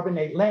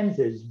polycarbonate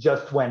lenses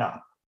just went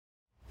up.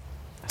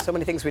 So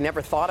many things we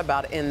never thought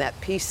about in that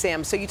piece,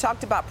 Sam. So you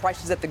talked about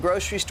prices at the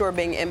grocery store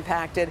being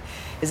impacted.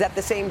 Is that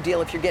the same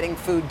deal if you're getting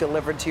food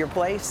delivered to your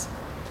place?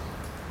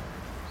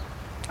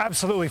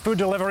 Absolutely. Food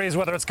deliveries,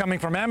 whether it's coming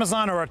from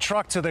Amazon or a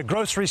truck to the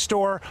grocery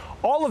store,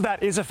 all of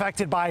that is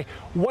affected by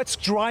what's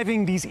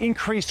driving these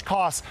increased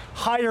costs,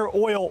 higher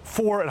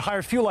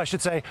higher fuel, I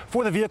should say,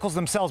 for the vehicles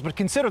themselves. But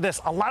consider this,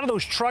 a lot of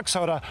those trucks,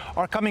 Hoda,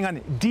 are coming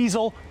on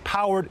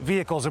diesel-powered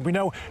vehicles. And we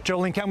know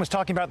Jolene Kent was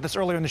talking about this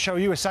earlier in the show,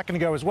 you a second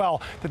ago as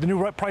well, that the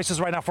new prices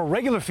right now for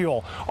regular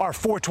fuel are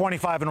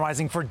 $4.25 and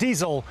rising. For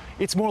diesel,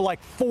 it's more like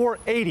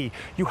 $4.80.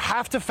 You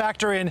have to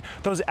factor in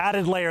those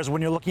added layers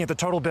when you're looking at the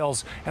total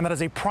bills, and that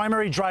is a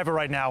primary driver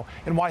right now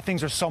and why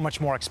things are so much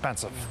more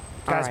expensive.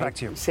 Guys, back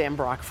to you. Sam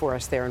Brock for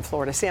us there in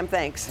Florida. Sam,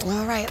 thanks.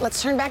 All right,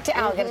 let's turn back to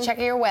Al. Get a check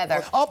of your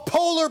weather. A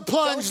polar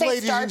plunge,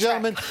 ladies and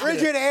gentlemen.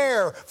 Frigid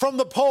air from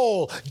the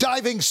pole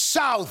diving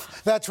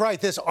south. That's right,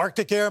 this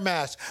Arctic air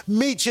mass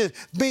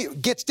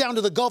gets down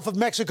to the Gulf of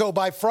Mexico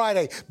by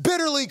Friday.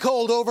 Bitterly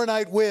cold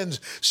overnight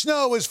winds.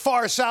 Snow as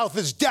far south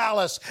as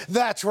Dallas.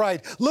 That's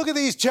right. Look at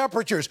these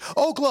temperatures.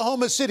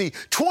 Oklahoma City,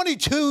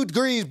 22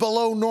 degrees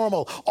below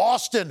normal.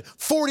 Austin,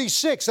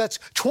 46. That's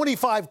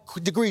 25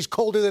 degrees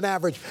colder than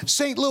average.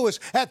 St. Louis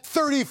at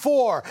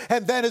 34.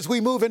 And then as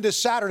we move into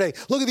Saturday,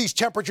 look at these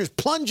temperatures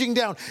plunging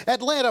down.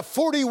 Atlanta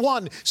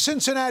 41,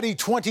 Cincinnati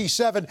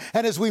 27.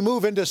 And as we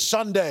move into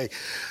Sunday,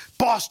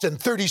 Boston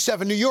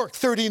 37, New York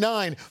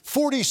 39,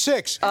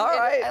 46. All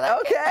right,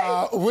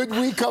 okay. When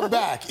we come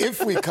back,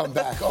 if we come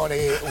back on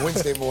a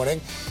Wednesday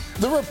morning,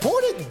 the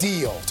reported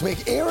deal to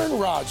make Aaron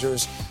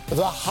Rodgers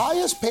the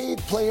highest paid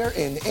player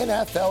in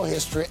NFL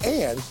history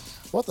and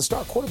what the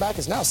star quarterback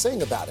is now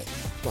saying about it.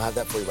 We'll have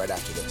that for you right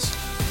after this.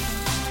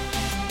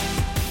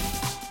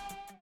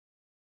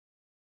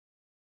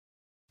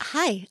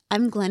 Hi,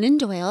 I'm Glennon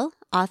Doyle,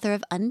 author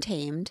of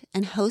Untamed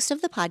and host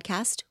of the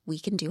podcast We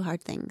Can Do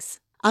Hard Things.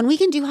 On We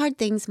Can Do Hard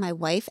Things, my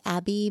wife,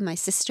 Abby, my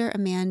sister,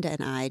 Amanda,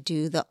 and I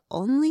do the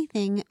only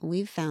thing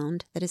we've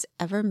found that has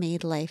ever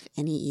made life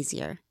any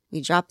easier.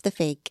 We drop the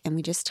fake and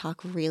we just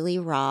talk really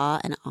raw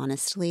and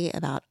honestly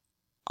about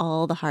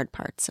all the hard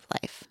parts of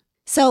life.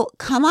 So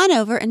come on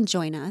over and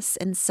join us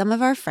and some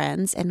of our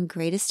friends and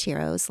greatest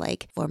heroes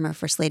like former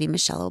First Lady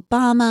Michelle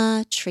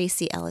Obama,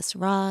 Tracy Ellis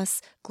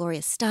Ross,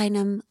 Gloria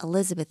Steinem,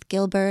 Elizabeth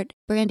Gilbert,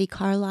 Brandi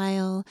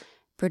Carlile,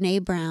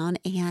 Brene Brown,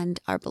 and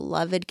our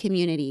beloved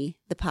community,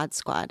 the Pod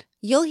Squad.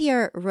 You'll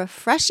hear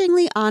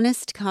refreshingly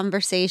honest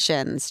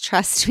conversations,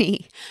 trust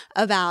me,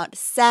 about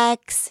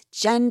sex,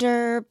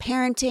 gender,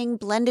 parenting,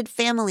 blended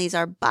families,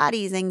 our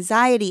bodies,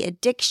 anxiety,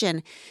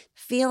 addiction,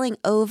 feeling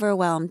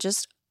overwhelmed,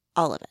 just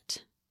all of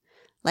it.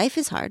 Life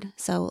is hard,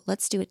 so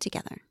let's do it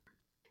together.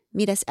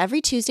 Meet us every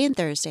Tuesday and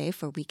Thursday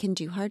for We Can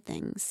Do Hard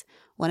Things,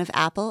 one of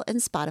Apple and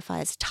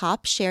Spotify's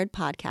top shared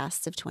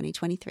podcasts of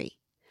 2023.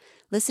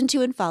 Listen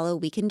to and follow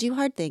We Can Do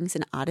Hard Things,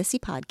 an Odyssey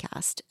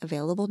podcast,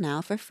 available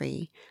now for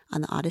free on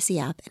the Odyssey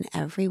app and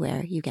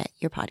everywhere you get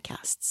your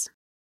podcasts.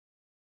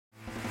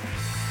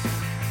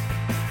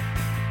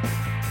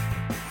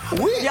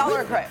 We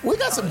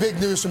got some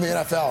big news from the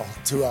NFL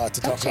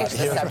to talk about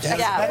here.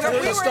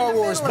 We were Star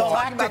Wars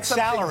talking about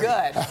salary.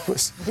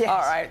 Good. All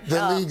right.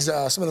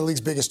 Some of the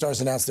league's biggest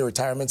stars announced their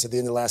retirements at the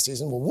end of last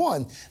season. Well,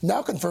 one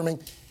now confirming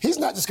he's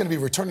not just going to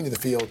be returning to the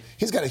field;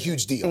 he's got a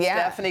huge deal.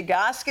 Yeah. Stephanie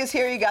Gosk is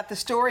here. You got the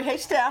story. Hey,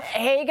 Steph.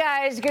 Hey,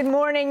 guys. Good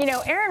morning. You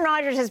know, Aaron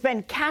Rodgers has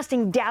been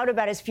casting doubt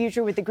about his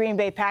future with the Green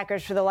Bay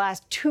Packers for the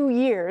last 2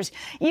 years,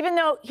 even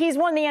though he's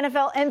won the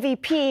NFL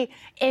MVP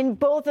in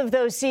both of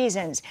those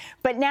seasons.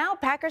 But now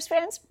Packers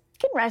fans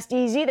can rest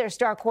easy. Their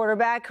star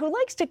quarterback, who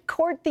likes to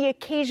court the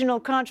occasional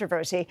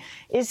controversy,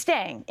 is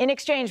staying in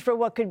exchange for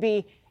what could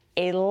be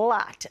a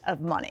lot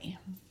of money.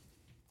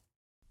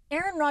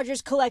 Aaron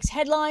Rodgers collects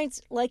headlines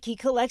like he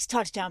collects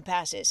touchdown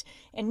passes,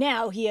 and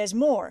now he has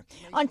more.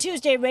 On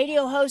Tuesday,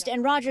 radio host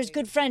and Rodgers'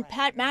 good friend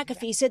Pat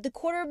McAfee said the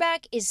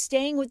quarterback is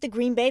staying with the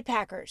Green Bay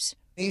Packers.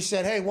 He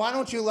said, hey, why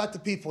don't you let the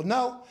people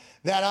know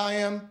that I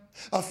am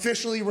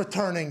officially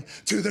returning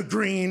to the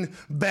Green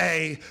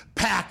Bay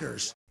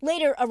Packers.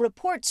 Later, a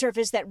report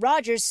surfaced that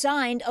Rodgers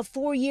signed a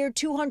 4-year,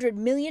 $200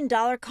 million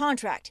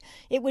contract.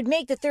 It would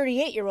make the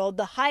 38-year-old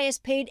the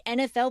highest-paid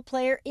NFL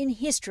player in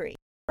history.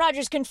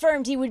 Rodgers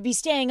confirmed he would be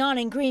staying on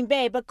in Green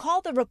Bay, but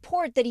called the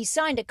report that he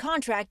signed a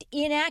contract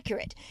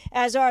inaccurate,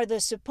 as are the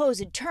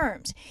supposed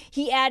terms.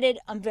 He added,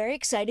 I'm very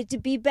excited to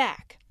be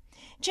back.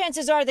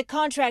 Chances are the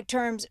contract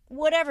terms,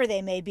 whatever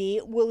they may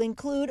be, will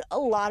include a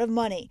lot of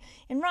money,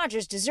 and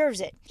Rodgers deserves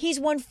it. He's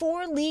won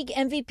 4 league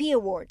MVP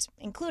awards,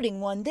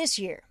 including one this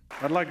year.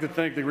 I'd like to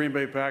thank the Green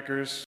Bay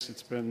Packers.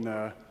 It's been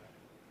an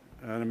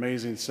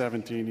amazing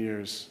 17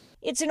 years.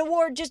 It's an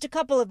award just a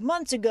couple of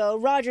months ago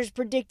Rodgers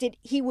predicted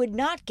he would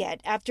not get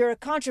after a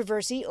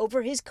controversy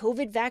over his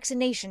COVID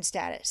vaccination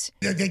status.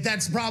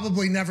 That's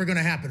probably never going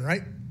to happen,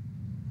 right?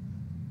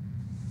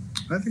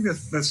 I think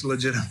that's a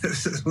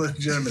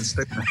legitimate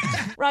statement.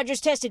 Rodgers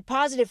tested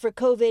positive for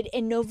COVID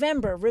in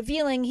November,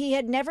 revealing he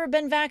had never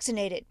been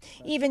vaccinated,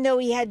 even though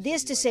he had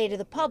this to say to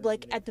the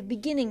public at the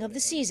beginning of the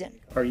season.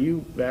 Are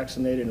you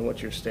vaccinated, and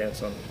what's your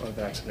stance on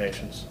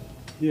vaccinations?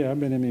 Yeah, I've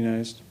been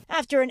immunized.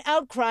 After an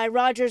outcry,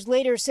 Rodgers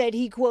later said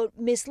he, quote,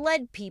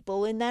 misled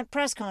people in that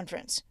press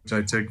conference. Which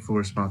I take full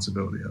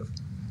responsibility of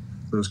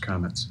those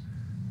comments.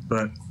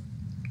 But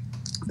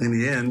in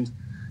the end,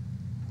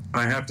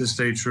 I have to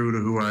stay true to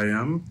who I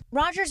am.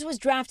 Rodgers was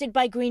drafted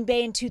by Green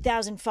Bay in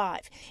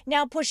 2005.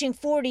 Now pushing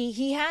 40,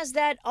 he has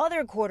that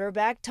other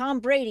quarterback, Tom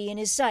Brady, in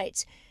his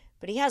sights.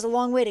 But he has a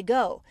long way to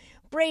go.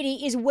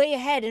 Brady is way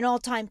ahead in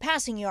all-time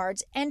passing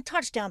yards and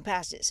touchdown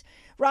passes.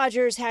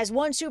 Rodgers has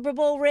 1 Super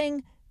Bowl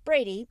ring.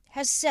 Brady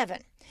has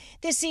 7.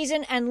 This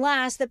season and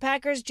last, the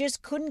Packers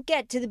just couldn't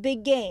get to the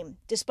big game,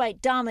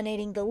 despite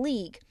dominating the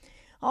league.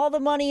 All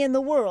the money in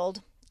the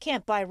world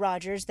can't buy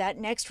Rodgers that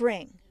next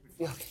ring.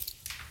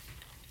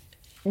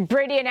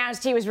 Brady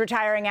announced he was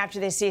retiring after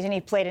this season.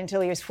 He played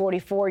until he was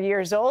 44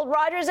 years old.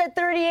 Rodgers, at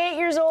 38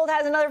 years old,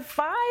 has another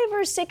 5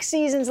 or 6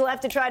 seasons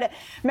left to try to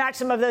match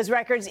some of those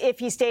records if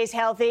he stays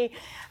healthy.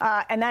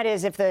 And that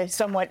is if the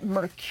somewhat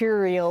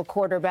mercurial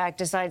quarterback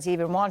decides he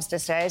even wants to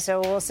stay.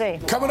 So we'll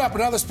see. Coming up,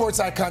 another sports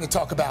icon to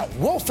talk about.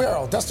 Will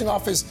Ferrell, dusting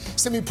off his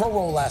semi-pro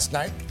role last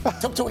night,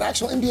 took to an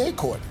actual NBA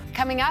court.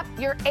 Coming up,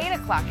 your 8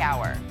 o'clock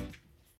hour.